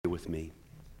with me.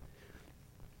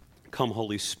 Come,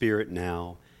 Holy Spirit,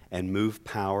 now and move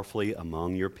powerfully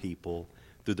among your people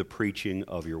through the preaching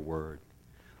of your word.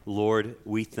 Lord,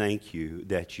 we thank you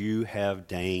that you have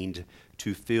deigned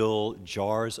to fill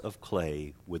jars of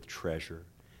clay with treasure.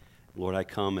 Lord, I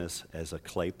come as a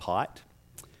clay pot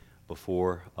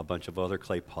before a bunch of other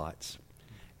clay pots,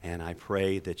 and I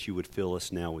pray that you would fill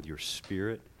us now with your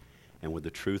Spirit and with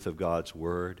the truth of God's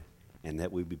word, and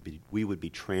that we would be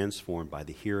transformed by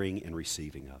the hearing and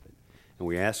receiving of it. And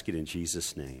we ask it in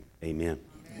Jesus' name. Amen.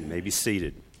 You may be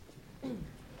seated.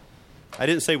 I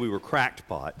didn't say we were cracked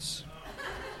pots,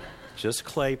 just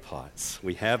clay pots.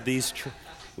 We have these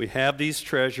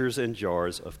treasures in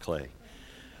jars of clay.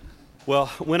 Well,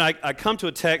 when I come to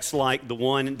a text like the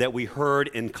one that we heard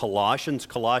in Colossians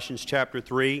chapter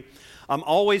 3, I'm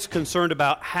always concerned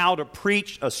about how to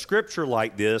preach a scripture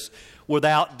like this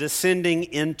without descending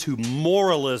into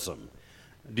moralism.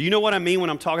 Do you know what I mean when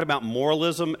I'm talking about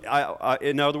moralism?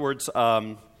 In other words,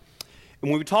 when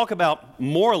we talk about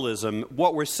moralism,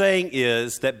 what we're saying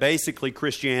is that basically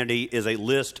Christianity is a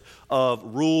list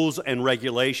of rules and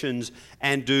regulations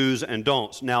and do's and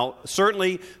don'ts. Now,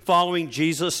 certainly following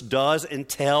Jesus does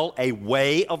entail a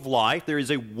way of life. There is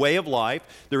a way of life.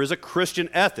 There is a Christian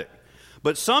ethic.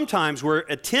 But sometimes we're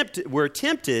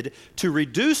tempted to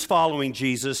reduce following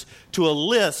Jesus to a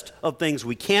list of things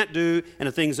we can't do and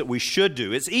of things that we should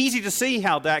do. It's easy to see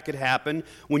how that could happen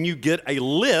when you get a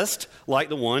list like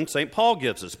the one St. Paul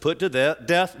gives us. Put to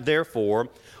death, therefore,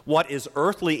 what is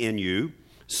earthly in you,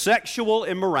 sexual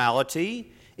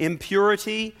immorality,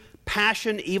 impurity,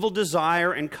 passion, evil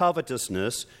desire, and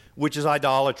covetousness, which is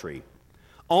idolatry.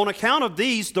 On account of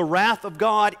these, the wrath of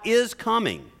God is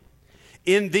coming.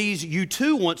 In these you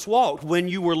too once walked when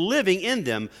you were living in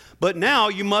them, but now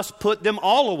you must put them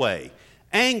all away.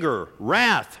 Anger,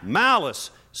 wrath, malice,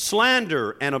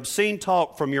 slander, and obscene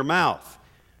talk from your mouth.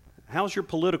 How's your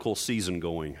political season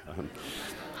going?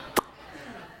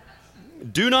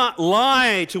 Do not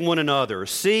lie to one another,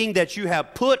 seeing that you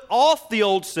have put off the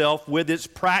old self with its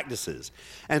practices.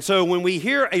 And so when we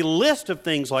hear a list of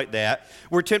things like that,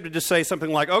 we're tempted to say something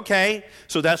like, okay,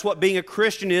 so that's what being a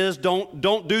Christian is. Don't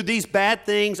do these bad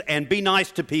things and be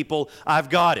nice to people. I've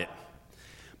got it.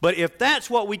 But if that's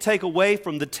what we take away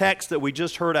from the text that we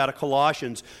just heard out of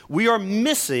Colossians, we are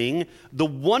missing the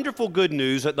wonderful good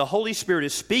news that the Holy Spirit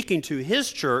is speaking to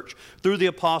His church through the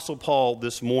Apostle Paul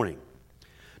this morning.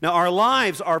 Now, our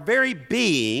lives, our very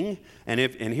being, and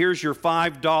here's your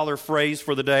 $5 phrase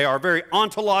for the day, our very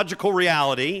ontological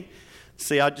reality.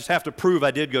 See, I just have to prove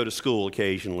I did go to school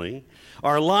occasionally.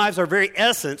 Our lives, our very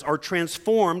essence, are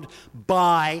transformed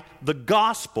by the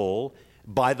gospel,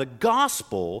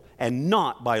 and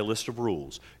not by a list of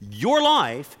rules. Your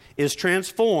life is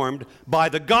transformed by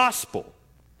the gospel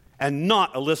and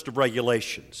not a list of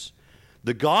regulations.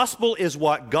 The gospel is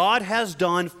what God has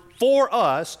done for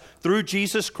us through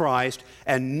Jesus Christ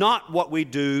and not what we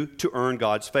do to earn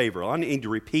God's favor. I need to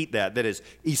repeat that. That is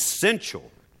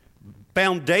essential,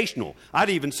 foundational,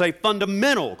 I'd even say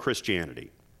fundamental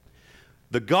Christianity.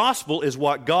 The gospel is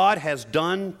what God has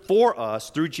done for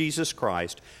us through Jesus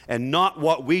Christ and not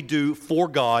what we do for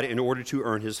God in order to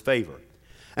earn His favor.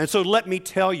 And so let me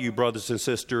tell you, brothers and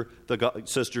sisters,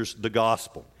 the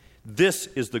gospel. This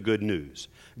is the good news.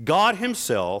 God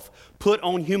Himself put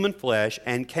on human flesh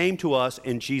and came to us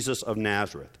in Jesus of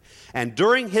Nazareth. And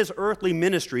during His earthly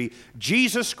ministry,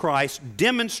 Jesus Christ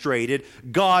demonstrated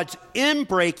God's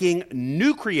inbreaking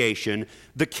new creation,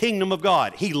 the kingdom of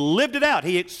God. He lived it out.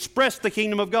 He expressed the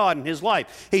kingdom of God in His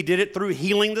life. He did it through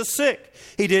healing the sick.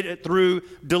 He did it through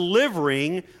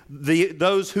delivering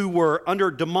those who were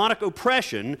under demonic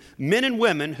oppression, men and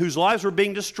women whose lives were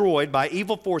being destroyed by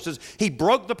evil forces. He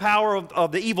broke the power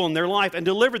of the evil in their life and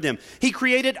delivered them. He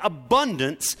created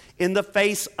abundance in the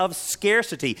face of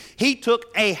scarcity. He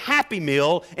took a Happy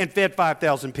Meal and fed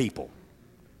 5,000 people.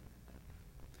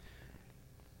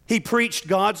 He preached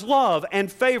God's love and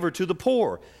favor to the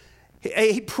poor.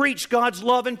 He preached God's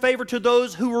love and favor to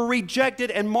those who were rejected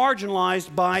and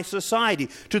marginalized by society,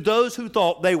 to those who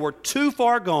thought they were too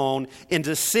far gone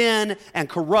into sin and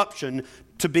corruption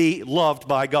to be loved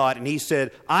by God. And He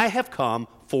said, I have come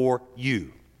for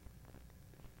you.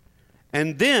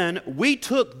 And then we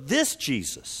took this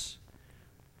Jesus,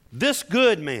 this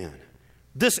good man,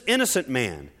 this innocent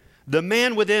man, the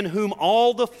man within whom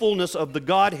all the fullness of the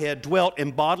Godhead dwelt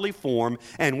in bodily form,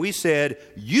 and we said,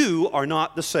 you are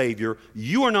not the Savior,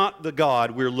 you are not the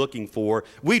God we're looking for,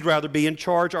 we'd rather be in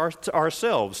charge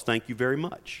ourselves, thank you very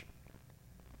much.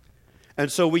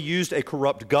 And so we used a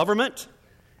corrupt government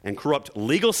and corrupt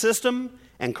legal system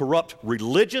and corrupt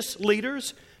religious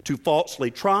leaders to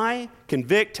falsely try,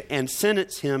 convict, and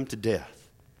sentence him to death.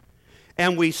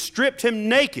 And we stripped him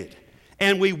naked,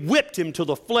 and we whipped him till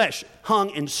the flesh hung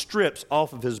in strips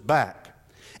off of his back.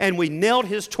 And we nailed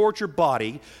his tortured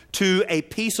body to a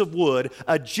piece of wood,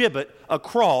 a gibbet, a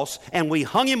cross, and we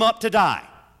hung him up to die.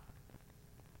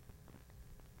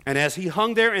 And as he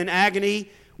hung there in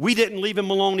agony, we didn't leave him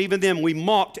alone even then. We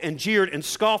mocked and jeered and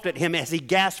scoffed at him as he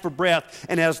gasped for breath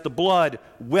and as the blood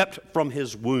wept from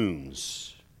his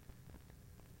wounds.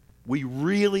 We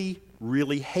really,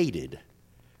 really hated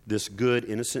this good,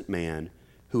 innocent man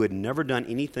who had never done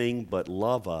anything but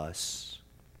love us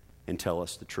and tell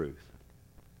us the truth.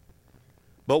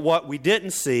 But what we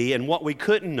didn't see and what we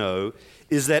couldn't know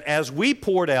is that as we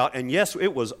poured out, and yes,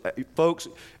 it was, folks,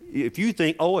 if you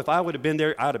think, oh, if I would have been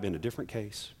there, I'd have been a different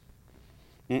case.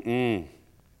 It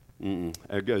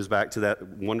goes back to that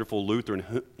wonderful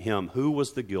Lutheran hymn, who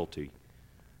was the guilty?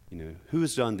 Who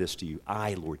has done this to you?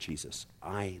 I, Lord Jesus.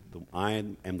 I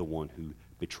am the one who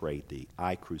betrayed thee.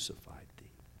 I crucified thee.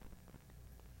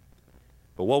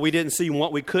 But what we didn't see and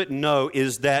what we couldn't know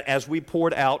is that as we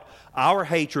poured out our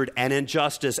hatred and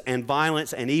injustice and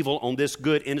violence and evil on this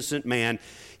good, innocent man,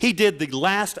 he did the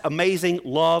last amazing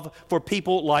love for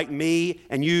people like me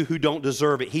and you who don't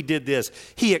deserve it. He did this.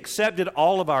 He accepted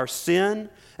all of our sin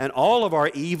and all of our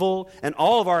evil and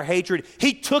all of our hatred.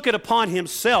 He took it upon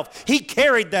himself. He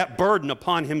carried that burden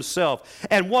upon himself.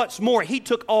 And what's more, he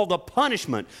took all the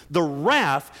punishment, the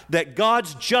wrath that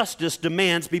God's justice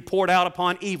demands be poured out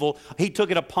upon evil. He took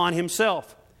it upon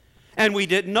himself. And we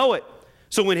didn't know it.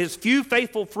 So when his few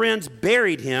faithful friends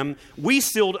buried him, we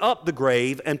sealed up the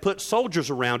grave and put soldiers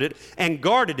around it and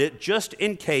guarded it just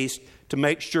in case to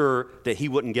make sure that he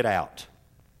wouldn't get out.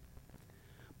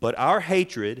 But our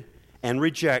hatred and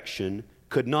rejection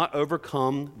could not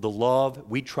overcome the love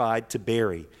we tried to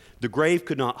bury. The grave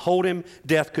could not hold him,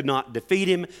 death could not defeat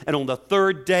him, and on the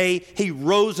third day he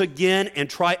rose again in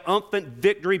triumphant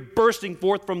victory, bursting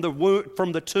forth from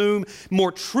the tomb,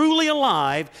 more truly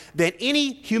alive than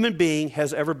any human being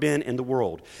has ever been in the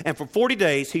world. And for 40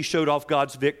 days he showed off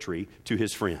God's victory to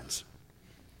his friends.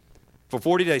 For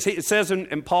 40 days. It says,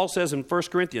 and Paul says in 1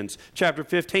 Corinthians chapter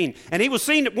 15, and he was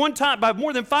seen at one time by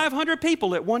more than 500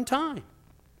 people at one time.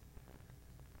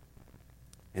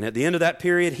 And at the end of that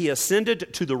period, he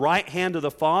ascended to the right hand of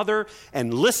the Father,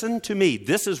 and listen to me,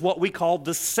 this is what we call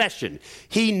the session.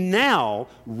 He now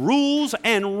rules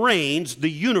and reigns the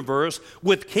universe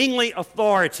with kingly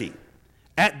authority.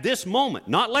 At this moment,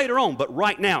 not later on, but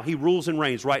right now, he rules and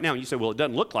reigns right now. And you say, well, it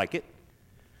doesn't look like it.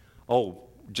 Oh,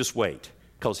 just wait,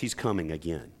 because he's coming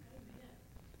again.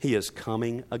 He is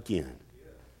coming again.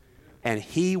 And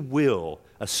he will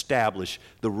establish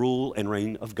the rule and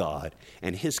reign of God,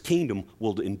 and his kingdom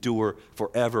will endure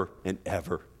forever and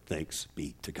ever. Thanks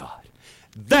be to God.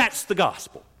 That's the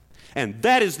gospel. And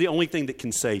that is the only thing that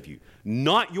can save you.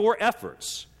 Not your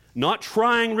efforts, not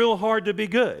trying real hard to be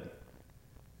good.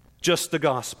 Just the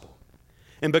gospel.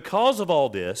 And because of all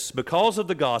this, because of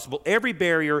the gospel, every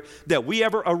barrier that we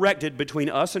ever erected between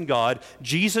us and God,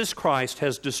 Jesus Christ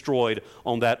has destroyed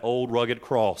on that old rugged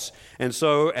cross. And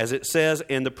so, as it says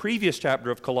in the previous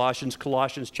chapter of Colossians,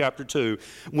 Colossians chapter 2,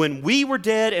 when we were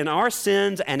dead in our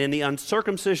sins and in the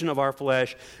uncircumcision of our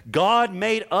flesh, God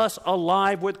made us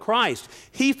alive with Christ.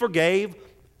 He forgave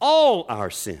all our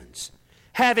sins,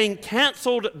 having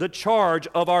canceled the charge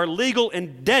of our legal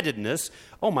indebtedness.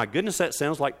 Oh my goodness, that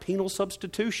sounds like penal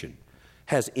substitution.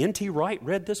 Has N.T. Wright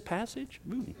read this passage?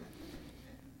 Ooh.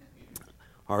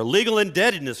 Our legal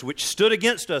indebtedness which stood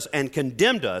against us and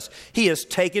condemned us, he has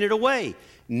taken it away,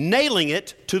 nailing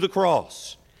it to the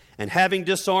cross. And having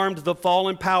disarmed the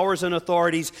fallen powers and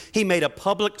authorities, he made a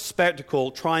public spectacle,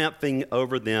 triumphing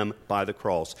over them by the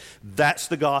cross. That's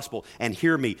the gospel. And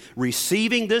hear me,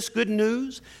 receiving this good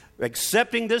news,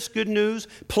 accepting this good news,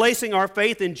 placing our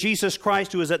faith in Jesus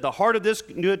Christ, who is at the heart of this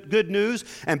good news,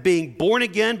 and being born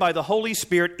again by the Holy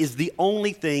Spirit is the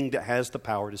only thing that has the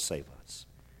power to save us.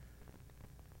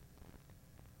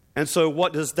 And so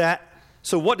what does that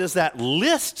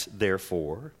list,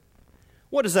 therefore,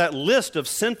 what is that list of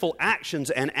sinful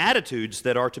actions and attitudes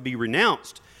that are to be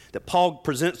renounced that Paul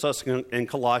presents us in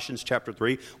Colossians chapter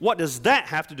 3, what does that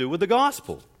have to do with the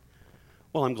gospel?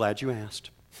 Well, I'm glad you asked.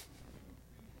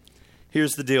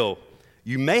 Here's the deal.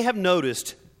 You may have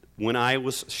noticed when I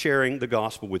was sharing the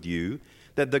gospel with you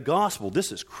that the gospel,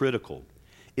 this is critical,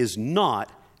 is not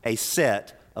a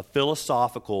set of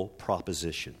philosophical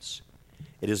propositions.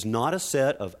 It is not a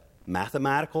set of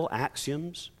mathematical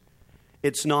axioms.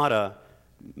 It's not a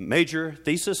major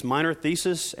thesis, minor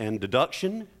thesis, and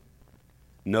deduction.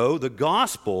 No, the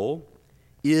gospel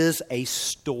is a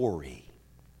story.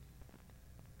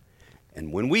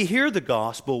 And when we hear the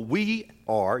gospel,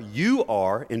 you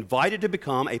are invited to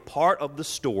become a part of the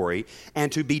story and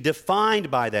to be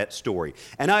defined by that story.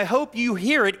 And I hope you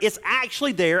hear it. It's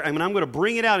actually there, and I'm going to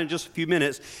bring it out in just a few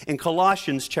minutes in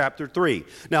Colossians chapter 3.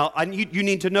 Now, you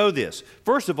need to know this.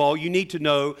 First of all, you need to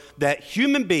know that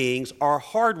human beings are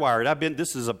hardwired.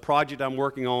 This is a project I'm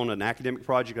working on, an academic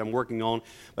project I'm working on,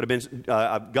 but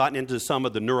I've gotten into some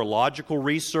of the neurological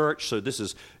research, so this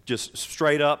is just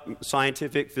straight up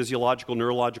scientific, physiological,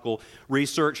 neurological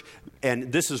research,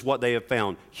 and this is what they have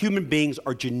found. Human beings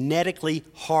are genetically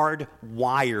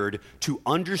hardwired to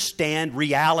understand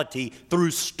reality through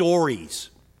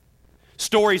stories.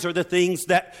 Stories are the things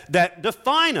that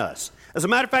define us. As a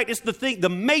matter of fact, it's the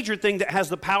major thing that has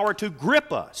the power to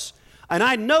grip us. And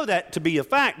I know that to be a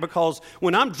fact because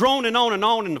when I'm droning on and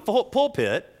on in the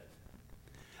pulpit,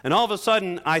 and all of a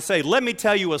sudden I say, let me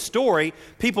tell you a story,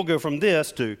 people go from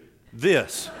this to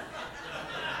this.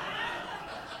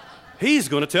 He's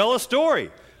going to tell a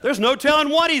story. There's no telling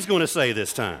what he's going to say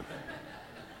this time.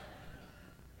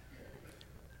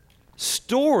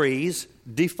 Stories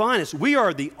define us. We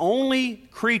are the only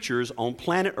creatures on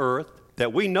planet Earth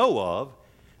that we know of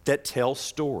that tell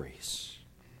stories.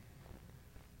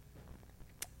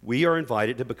 We are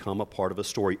invited to become a part of a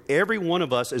story. Every one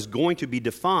of us is going to be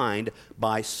defined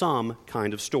by some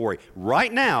kind of story.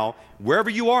 Right now, wherever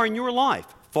you are in your life,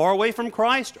 far away from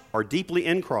Christ or deeply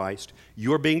in Christ,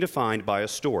 you're being defined by a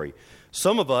story.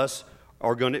 Some of us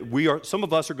are going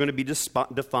to be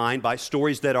defined by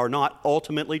stories that are not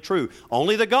ultimately true.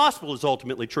 Only the gospel is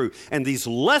ultimately true. And these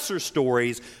lesser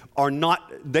stories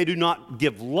they do not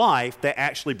give life, they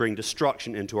actually bring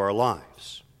destruction into our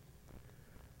lives.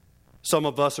 Some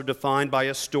of us are defined by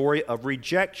a story of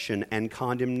rejection and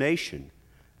condemnation.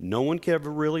 No one can ever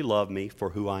really love me for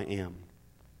who I am.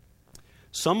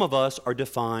 Some of us are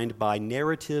defined by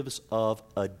narratives of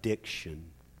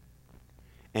addiction.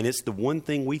 And it's the one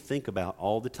thing we think about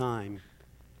all the time.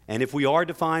 And if we are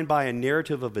defined by a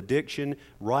narrative of addiction,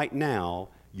 right now,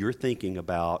 you're thinking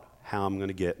about how I'm going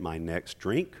to get my next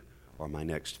drink or my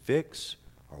next fix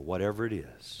or whatever it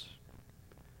is.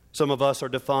 Some of us are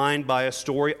defined by a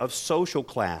story of social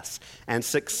class and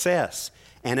success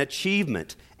and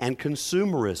achievement and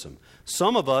consumerism.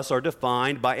 Some of us are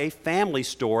defined by a family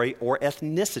story or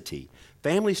ethnicity.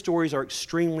 Family stories are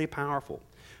extremely powerful.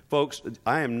 Folks,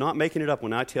 I am not making it up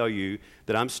when I tell you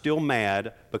that I'm still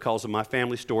mad because of my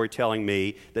family story telling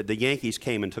me that the Yankees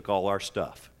came and took all our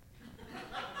stuff.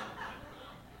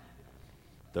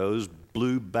 Those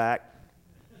blue-back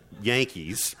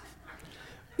Yankees.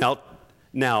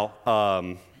 Now,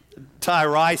 Ty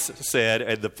Rice said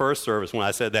at the first service when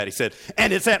I said that, he said,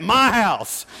 and it's at my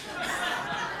house.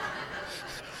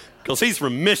 Because he's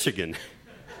from Michigan.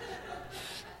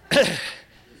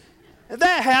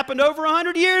 That happened over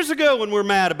 100 years ago when we're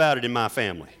mad about it in my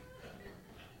family.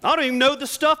 I don't even know the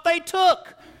stuff they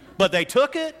took, but they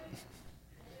took it.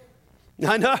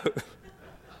 I know.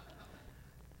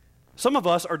 Some of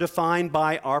us are defined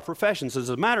by our professions. As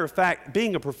a matter of fact,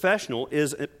 being a professional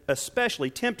is especially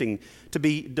tempting to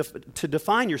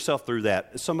define yourself through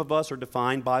that. Some of us are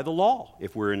defined by the law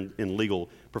if we're in legal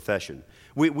profession.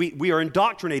 We are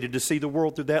indoctrinated to see the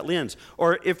world through that lens.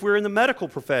 Or if we're in the medical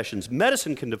professions,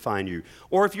 medicine can define you.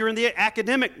 Or if you're in the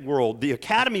academic world, the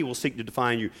academy will seek to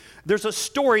define you. There's a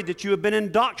story that you have been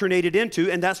indoctrinated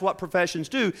into, and that's what professions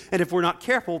do. And if we're not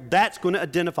careful, that's going to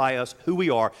identify us, who we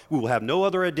are. We will have no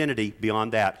other identity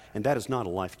beyond that, and that is not a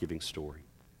life-giving story.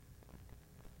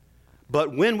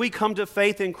 But when we come to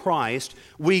faith in Christ,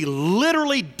 we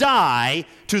literally die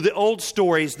to the old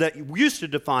stories that used to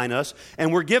define us,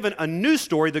 and we're given a new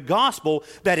story, the gospel,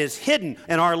 that is hidden,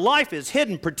 and our life is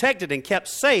hidden, protected, and kept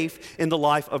safe in the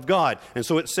life of God. And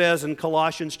so it says in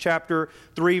Colossians chapter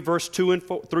 3, verse 2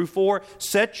 through 4,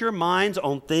 set your minds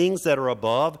on things that are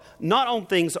above, not on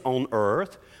things on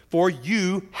earth, for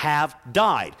you have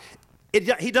died.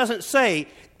 He doesn't say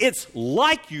it's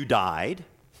like you died.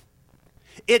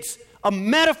 It's a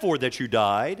metaphor that you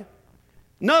died.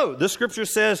 No, the scripture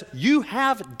says you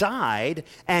have died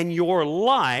and your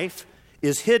life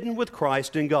is hidden with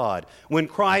Christ in God. When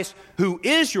Christ, who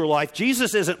is your life,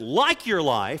 Jesus isn't like your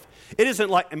life. It isn't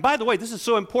like, and by the way, this is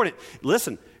so important.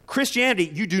 Listen,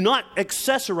 Christianity, you do not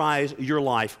accessorize your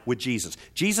life with Jesus.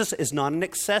 Jesus is not an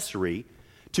accessory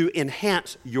to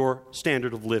enhance your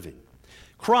standard of living.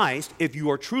 Christ, if you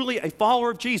are truly a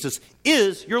follower of Jesus,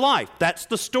 is your life. That's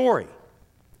the story.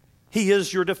 He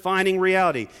is your defining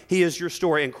reality. He is your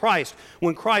story. And Christ,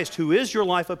 when Christ, who is your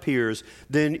life, appears,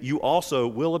 then you also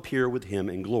will appear with him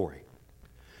in glory.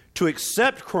 To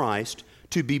accept Christ,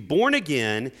 To be born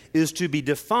again is to be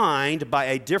defined by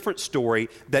a different story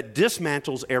that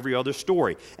dismantles every other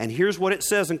story. And here's what it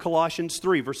says in Colossians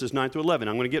 3, verses 9 through 11.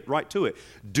 I'm going to get right to it.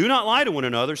 Do not lie to one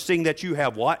another, seeing that you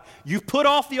have what? You've put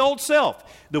off the old self.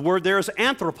 The word there is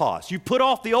anthropos. You put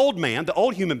off the old man, the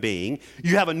old human being.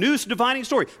 You have a new defining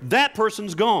story. That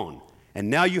person's gone. And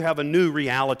now you have a new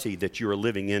reality that you are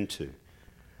living into.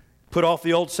 Put off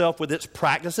the old self with its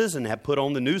practices and have put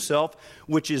on the new self,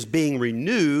 which is being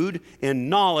renewed in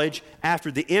knowledge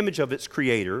after the image of its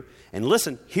creator. And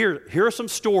listen, here are some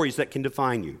stories that can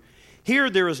define you. Here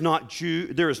there is not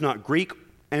Greek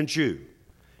and Jew.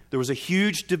 There was a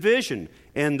huge division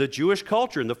in the Jewish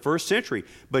culture in the first century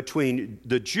between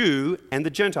the Jew and the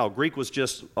Gentile. Greek was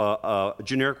just a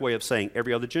generic way of saying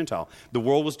every other Gentile. The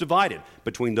world was divided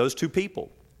between those two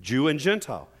people, Jew and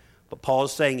Gentile. But Paul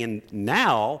is saying, and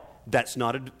now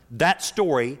that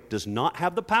story does not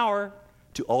have the power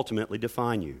to ultimately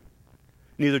define you.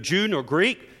 Neither Jew nor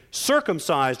Greek,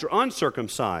 circumcised or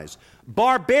uncircumcised,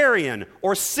 barbarian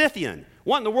or Scythian.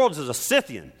 What in the world is a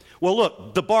Scythian? Well,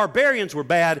 look, the barbarians were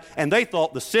bad, and they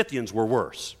thought the Scythians were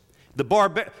worse.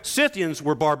 The Scythians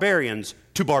were barbarians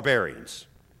to barbarians.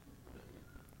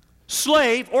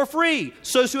 Slave or free,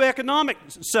 socioeconomic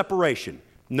separation.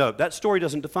 No, that story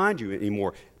doesn't define you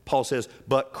anymore. Paul says,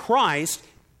 but Christ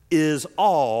is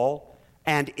all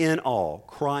and in all.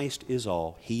 Christ is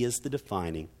all. He is the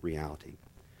defining reality.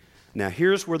 Now,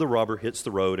 here's where the rubber hits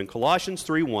the road. In Colossians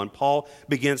 3:1, Paul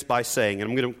begins by saying, and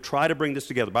I'm going to try to bring this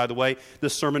together. By the way,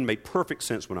 this sermon made perfect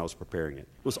sense when I was preparing it.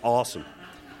 It was awesome.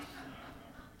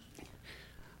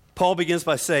 Paul begins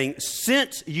by saying,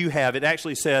 since you have, it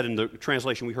actually said in the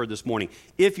translation we heard this morning,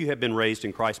 if you have been raised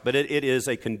in Christ, but it is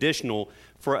a conditional,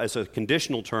 as a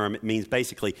conditional term, it means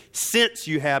basically, since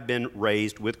you have been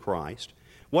raised with Christ.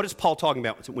 What is Paul talking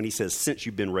about when he says, since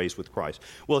you've been raised with Christ?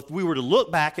 Well, if we were to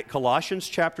look back at Colossians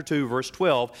chapter 2, verse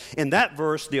 12, in that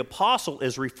verse, the apostle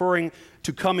is referring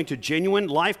to coming to genuine,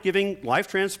 life-giving,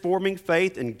 life-transforming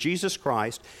faith in Jesus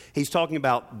Christ. He's talking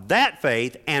about that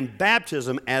faith and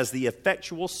baptism as the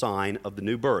effectual sign of the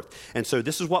new birth. And so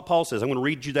this is what Paul says. I'm going to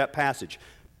read you that passage.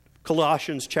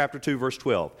 Colossians chapter 2, verse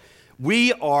 12.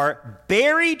 We are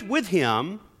buried with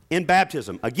him in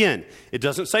baptism. Again, it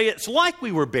doesn't say it's like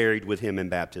we were buried with him in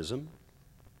baptism,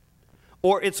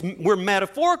 or we're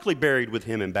metaphorically buried with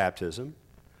him in baptism.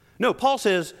 No, Paul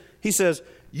says,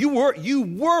 you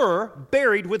were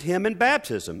buried with him in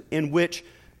baptism, in which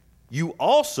you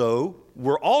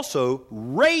were also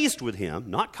raised with him,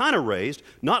 not kind of raised,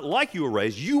 not like you were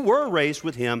raised. You were raised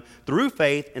with him through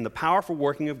faith in the powerful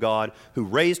working of God who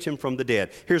raised him from the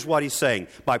dead. Here's what he's saying.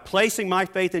 By placing my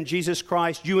faith in Jesus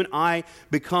Christ, you and I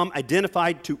become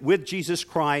identified with Jesus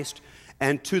Christ,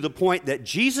 and to the point that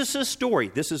Jesus' story,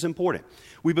 this is important,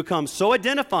 we become so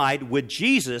identified with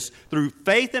Jesus through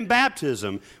faith and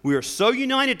baptism, we are so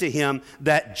united to him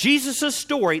that Jesus'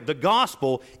 story, the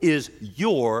gospel, is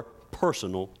your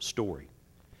personal story.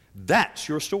 That's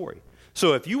your story.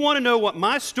 So if you want to know what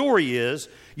my story is,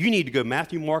 you need to go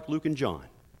Matthew, Mark, Luke, and John.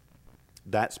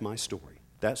 That's my story.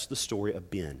 That's the story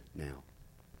of Ben now.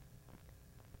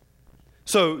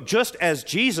 So just as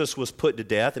Jesus was put to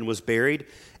death and was buried,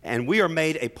 and we are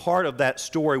made a part of that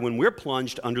story when we're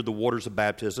plunged under the waters of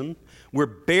baptism, we're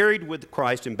buried with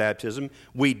Christ in baptism,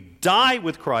 we die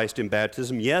with Christ in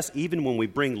baptism. Yes, even when we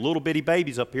bring little bitty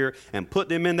babies up here and put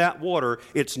them in that water,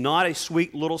 it's not a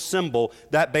sweet little symbol.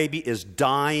 That baby is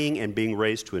dying and being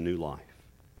raised to a new life.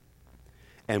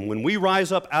 And when we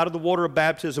rise up out of the water of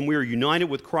baptism, we are united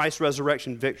with Christ's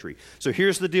resurrection victory. So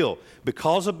here's the deal.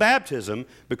 Because of baptism,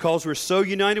 because we're so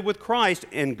united with Christ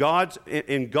in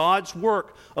God's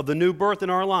work of the new birth in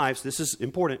our lives, this is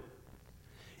important.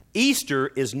 Easter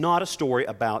is not a story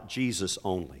about Jesus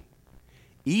only.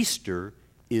 Easter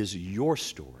is your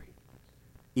story.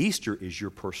 Easter is your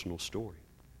personal story.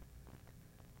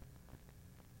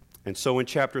 And so in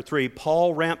chapter 3,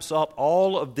 Paul ramps up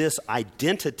all of this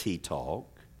identity talk,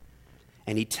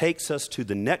 and he takes us to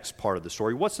the next part of the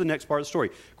story. What's the next part of the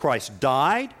story? Christ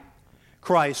died.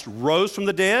 Christ rose from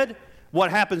the dead.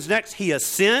 What happens next? He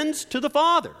ascends to the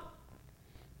Father.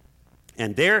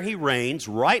 And there he reigns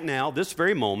right now, this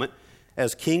very moment,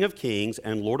 as King of Kings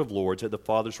and Lord of Lords at the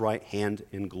Father's right hand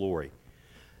in glory.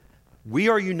 We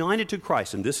are united to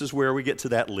Christ, and this is where we get to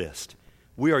that list.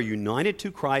 We are united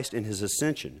to Christ in his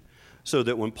ascension. So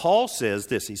that when Paul says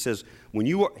this, he says,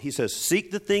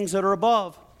 seek the things that are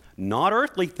above, not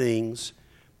earthly things.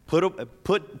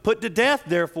 Put to death,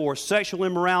 therefore, sexual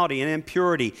immorality and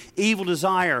impurity, evil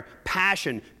desire,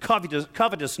 passion,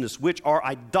 covetousness, which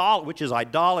is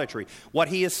idolatry. What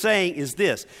he is saying is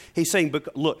this. He's saying,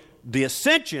 look, the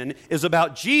ascension is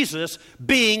about Jesus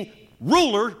being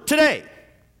ruler today.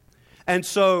 And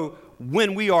so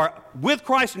when we are with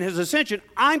Christ in his ascension,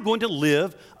 I'm going to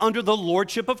live under the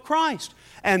lordship of Christ.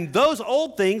 And those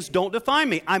old things don't define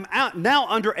me. I'm now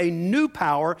under a new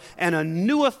power and a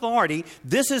new authority.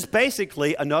 This is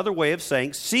basically another way of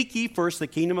saying, seek ye first the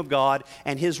kingdom of God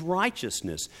and his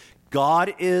righteousness.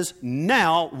 God is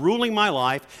now ruling my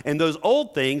life, and those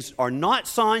old things are not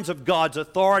signs of God's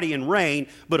authority and reign,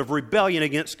 but of rebellion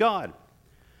against God.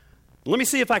 Let me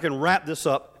see if I can wrap this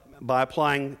up by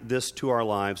applying this to our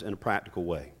lives in a practical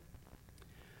way.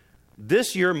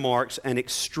 This year marks an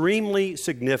extremely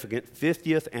significant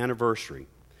 50th anniversary.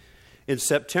 In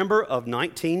September of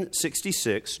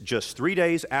 1966, just 3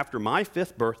 days after my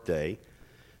 5th birthday,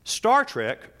 Star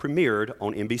Trek premiered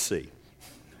on NBC.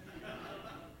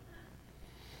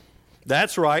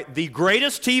 That's right, the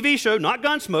greatest TV show, not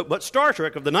Gunsmoke, but Star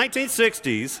Trek of the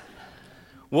 1960s,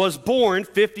 was born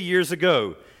 50 years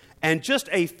ago. And just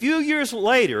a few years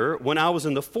later, when I was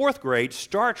in the 4th grade,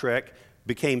 Star Trek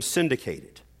became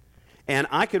syndicated. And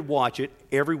I could watch it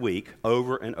every week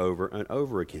over and over and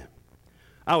over again.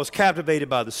 I was captivated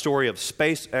by the story of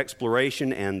space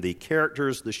exploration and the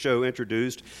characters the show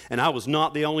introduced. And I was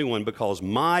not the only one, because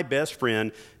my best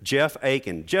friend, Jeff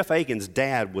Aiken's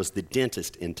dad was the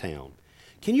dentist in town.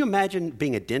 Can you imagine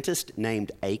being a dentist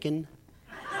named Aiken?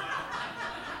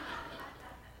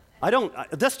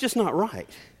 That's just not right.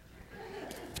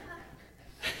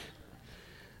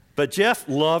 But Jeff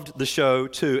loved the show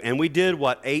too, and we did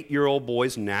what 8-year-old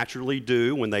boys naturally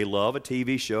do when they love a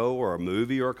TV show or a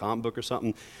movie or a comic book or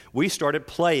something. We started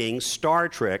playing Star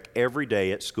Trek every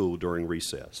day at school during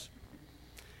recess.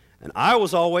 And I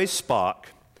was always Spock.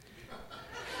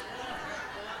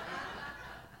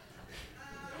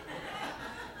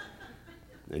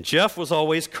 And Jeff was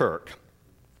always Kirk.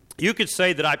 You could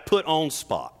say that I put on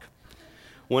Spock.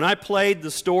 When I played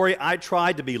the story, I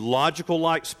tried to be logical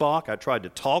like Spock. I tried to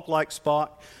talk like Spock.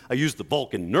 I used the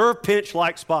Vulcan nerve pinch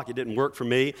like Spock. It didn't work for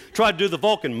me. Tried to do the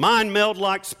Vulcan mind meld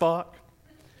like Spock.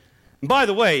 And by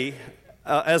the way,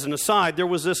 as an aside, there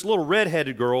was this little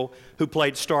redheaded girl who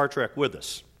played Star Trek with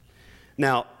us.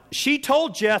 Now, she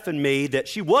told Jeff and me that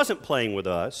she wasn't playing with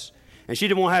us, and she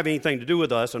didn't want to have anything to do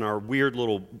with us and our weird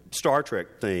little Star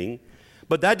Trek thing.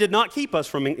 But that did not keep us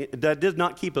from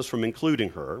including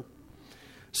her.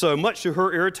 So much to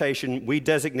her irritation, we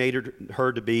designated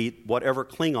her to be whatever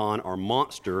Klingon or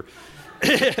monster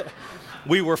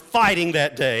we were fighting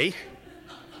that day.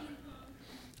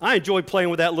 I enjoyed playing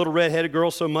with that little red-headed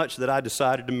girl so much that I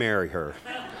decided to marry her.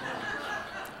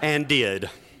 And did.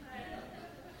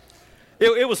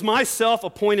 It was my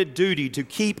self-appointed duty to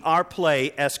keep our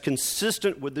play as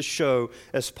consistent with the show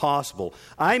as possible.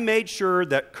 I made sure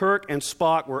that Kirk and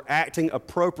Spock were acting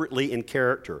appropriately in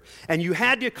character. And you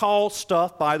had to call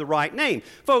stuff by the right name.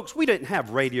 Folks, we didn't have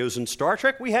radios in Star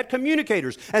Trek. We had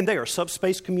communicators, and they are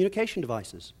subspace communication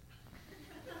devices.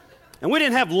 And we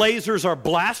didn't have lasers or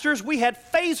blasters. We had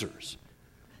phasers.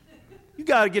 You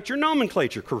got to get your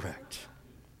nomenclature correct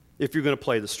if you're going to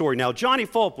play the story. Now, Johnny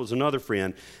Fulp was another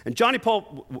friend, and Johnny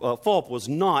Fulp was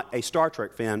not a Star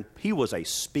Trek fan. He was a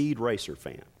Speed Racer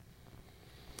fan.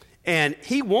 And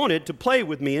he wanted to play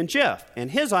with me and Jeff,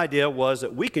 and his idea was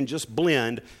that we can just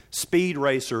blend Speed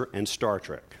Racer and Star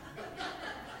Trek.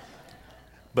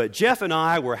 But Jeff and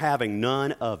I were having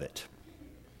none of it.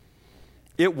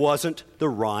 It wasn't the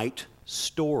right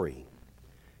story.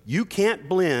 You can't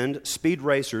blend Speed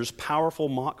Racer's powerful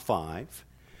Mach 5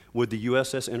 with the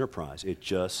USS Enterprise. It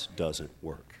just doesn't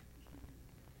work.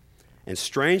 And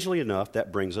strangely enough,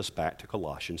 that brings us back to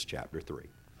Colossians chapter 3.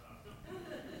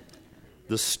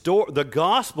 The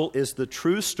gospel is the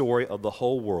true story of the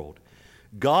whole world.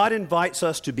 God invites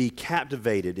us to be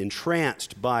captivated,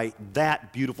 entranced by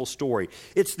that beautiful story.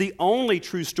 It's the only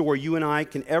true story you and I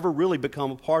can ever really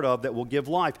become a part of that will give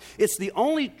life. It's the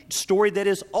only story that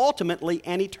is ultimately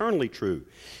and eternally true.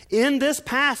 In this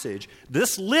passage,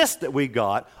 this list that we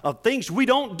got of things we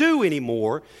don't do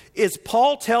anymore is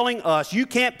Paul telling us you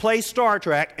can't play Star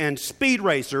Trek and Speed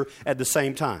Racer at the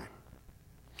same time.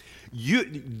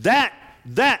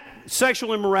 That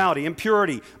sexual immorality,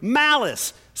 impurity,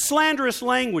 malice, slanderous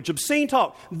language, obscene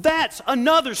talk, that's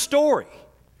another story.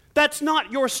 That's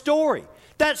not your story.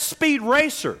 That's Speed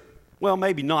Racer. Well,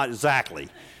 maybe not exactly.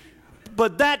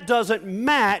 But that doesn't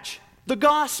match the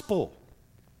gospel.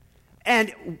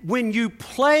 And when you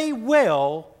play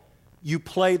well, you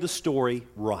play the story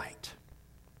right.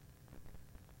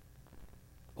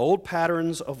 Old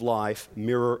patterns of life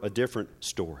mirror a different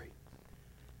story.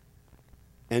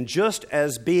 And just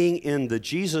as being in the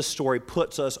Jesus story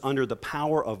puts us under the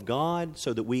power of God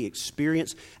so that we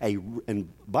experience and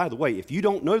by the way, if you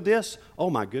don't know this, oh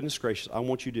my goodness gracious, I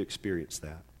want you to experience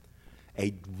that.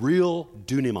 A real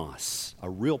dunamis, a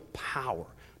real power,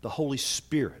 the Holy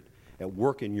Spirit at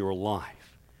work in your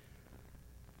life.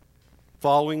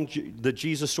 Following the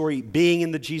Jesus story, being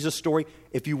in the Jesus story,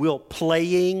 if you will,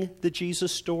 playing the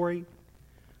Jesus story,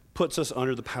 puts us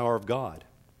under the power of God.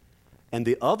 And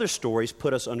the other stories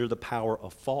put us under the power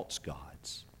of false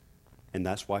gods. And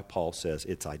that's why Paul says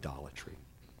it's idolatry.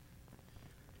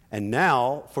 And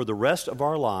now, for the rest of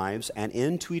our lives and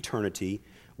into eternity,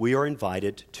 we are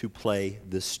invited to play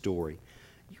this story.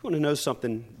 You want to know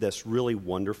something that's really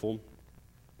wonderful?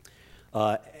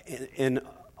 In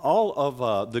all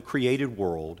of the created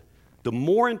world, the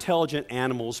more intelligent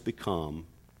animals become,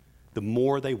 the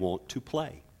more they want to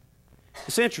play.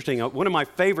 It's interesting. One of my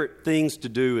favorite things to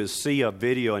do is see a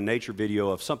nature video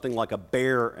of something like a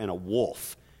bear and a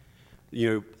wolf. You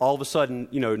know, all of a sudden,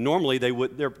 normally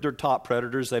they're top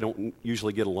predators. They don't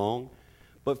usually get along.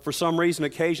 But for some reason,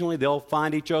 occasionally they'll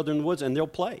find each other in the woods and they'll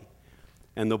play.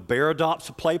 And the bear adopts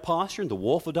a play posture and the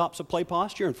wolf adopts a play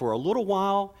posture. And for a little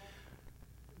while,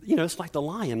 it's like the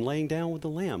lion laying down with the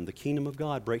lamb. The kingdom of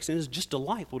God breaks in. It's just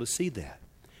delightful to see that.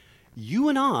 You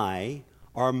and I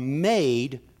are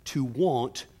made to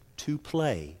want to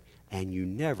play, and you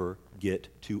never get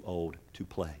too old to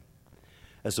play.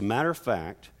 As a matter of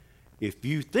fact, if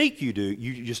you think you do,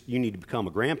 you need to become a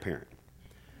grandparent.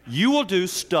 You will do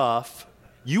stuff,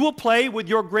 you will play with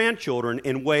your grandchildren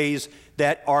in ways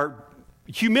that are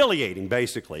humiliating,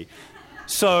 basically.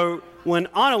 So when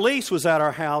Annalise was at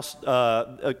our house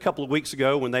a couple of weeks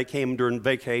ago, when they came during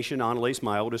vacation, Annalise,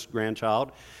 my oldest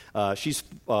grandchild, she's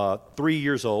 3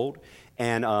 years old,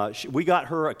 and we got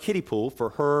her a kiddie pool for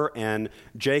her, and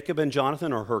Jacob and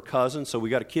Jonathan are her cousins, so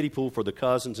we got a kiddie pool for the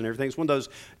cousins and everything. It's one of those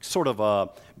sort of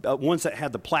ones that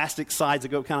had the plastic sides that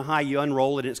go kind of high. You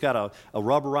unroll it, and it's got a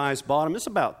rubberized bottom. It's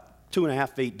about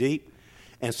 2.5 feet deep.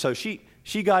 And so she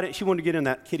got it. She wanted to get in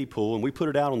that kiddie pool, and we put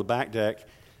it out on the back deck,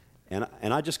 and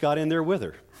I just got in there with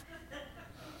her.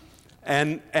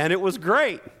 And it was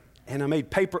great. And I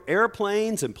made paper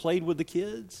airplanes and played with the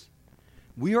kids.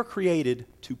 We are created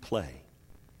to play.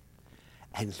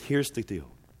 And here's the deal.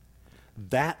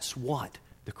 That's what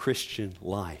the Christian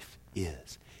life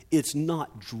is. It's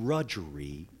not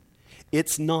drudgery.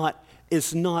 It's not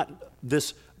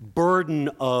this burden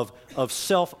of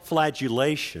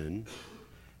self-flagellation.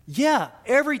 Yeah,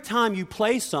 every time you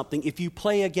play something, if you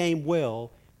play a game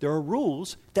well, there are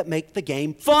rules that make the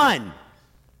game fun.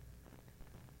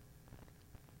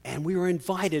 And we were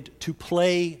invited to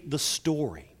play the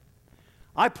story.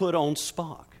 I put on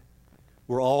Spock.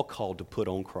 We're all called to put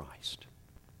on Christ.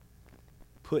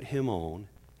 Put him on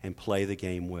and play the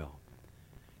game well.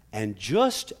 And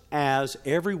just as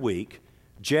every week,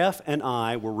 Jeff and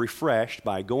I were refreshed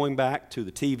by going back to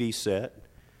the TV set,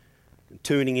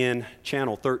 tuning in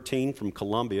Channel 13 from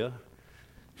Columbia,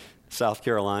 South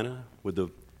Carolina, with the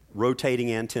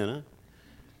rotating antenna,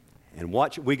 and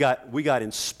we got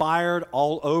inspired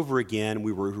all over again.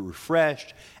 We were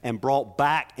refreshed and brought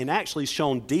back and actually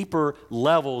shown deeper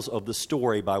levels of the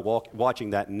story by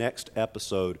watching that next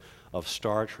episode of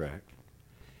Star Trek.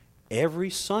 Every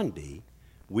Sunday,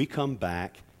 we come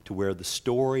back to where the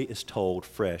story is told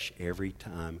fresh every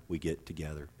time we get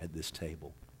together at this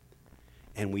table.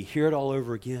 And we hear it all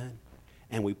over again,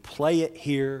 and we play it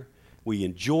here, we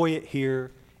enjoy it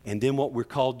here, and then what we're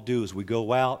called to do is we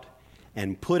go out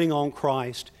and putting on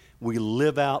Christ, we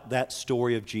live out that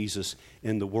story of Jesus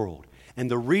in the world.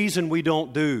 And the reason we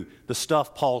don't do the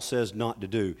stuff Paul says not to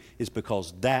do is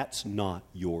because that's not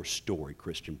your story,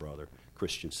 Christian brother,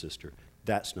 Christian sister.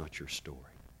 That's not your story.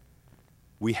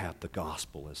 We have the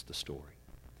gospel as the story.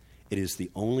 It is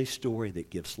the only story that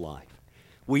gives life.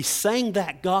 We sang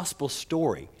that gospel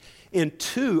story in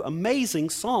 2 amazing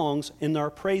songs in our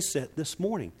praise set this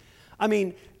morning. I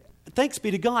mean, thanks be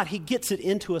to God, he gets it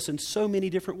into us in so many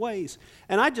different ways.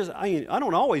 And I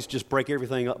don't always just break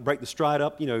everything up, break the stride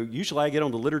up. Usually I get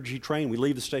on the liturgy train, we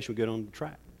leave the station, we get on the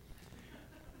track.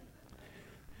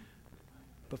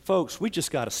 But folks, we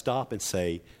just got to stop and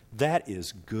say, that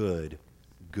is good,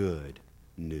 good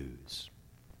news.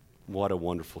 What a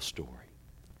wonderful story.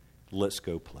 Let's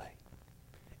go play.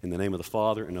 In the name of the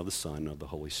Father, and of the Son, and of the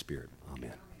Holy Spirit.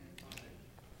 Amen.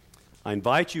 I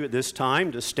invite you at this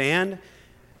time to stand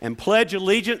and pledge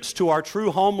allegiance to our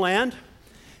true homeland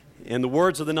in the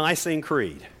words of the Nicene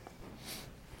Creed.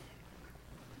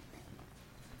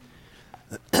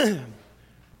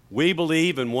 We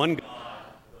believe in one God,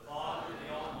 the Father,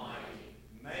 the Almighty,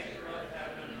 maker of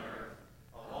heaven and earth,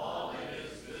 of all that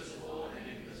is visible and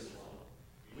invisible.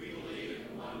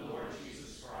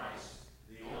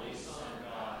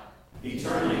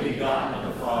 eternally begotten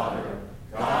of the Father,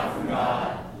 God from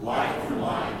God, light from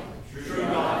light, true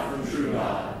God from true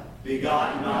God,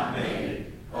 begotten, not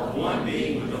made, of one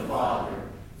being with the Father.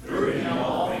 Through him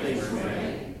all things were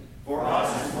made. For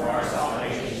us and for our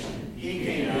salvation, he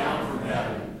came down from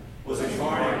heaven, was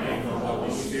incarnate of the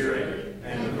Holy Spirit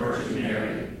and the Virgin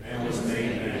Mary, and was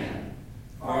made man.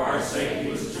 For our sake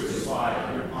he was crucified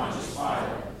under Pontius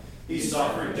Pilate. He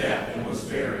suffered death and was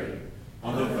buried.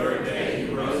 On the third day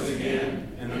he rose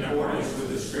again, in accordance with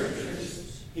the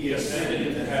Scriptures. He ascended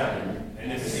into heaven,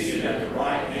 and is seated at the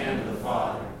right hand of the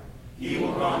Father. He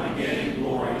will come again in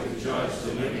glory to judge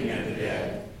the living and the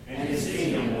dead, and his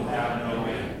kingdom will have no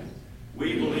end.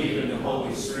 We believe in the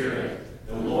Holy Spirit,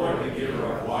 the Lord, the giver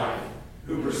of life,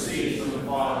 who proceeds from the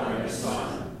Father and the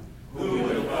Son, who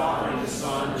with the Father and the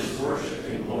Son is worshipped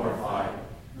and glorified,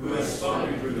 who has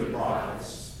spoken through the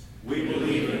prophets. We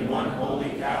believe in one holy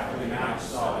Catholic and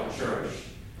Apostolic Church.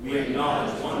 We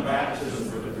acknowledge one baptism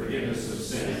for the forgiveness of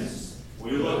sins.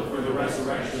 We look for the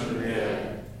resurrection of the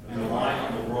dead and the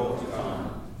life of the world to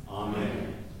come.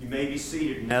 Amen. You may be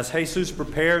seated. And as Jesus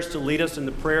prepares to lead us in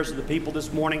the prayers of the people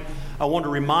this morning, I want to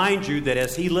remind you that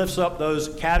as he lifts up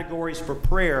those categories for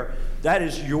prayer,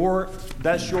 that's your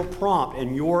prompt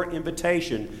and your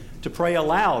invitation to pray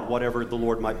aloud whatever the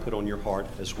Lord might put on your heart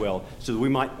as well, so that we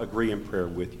might agree in prayer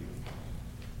with you.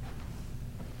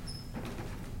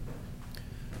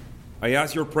 I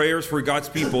ask your prayers for God's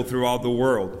people throughout the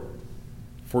world.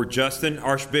 For Justin,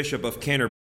 Archbishop of Canterbury,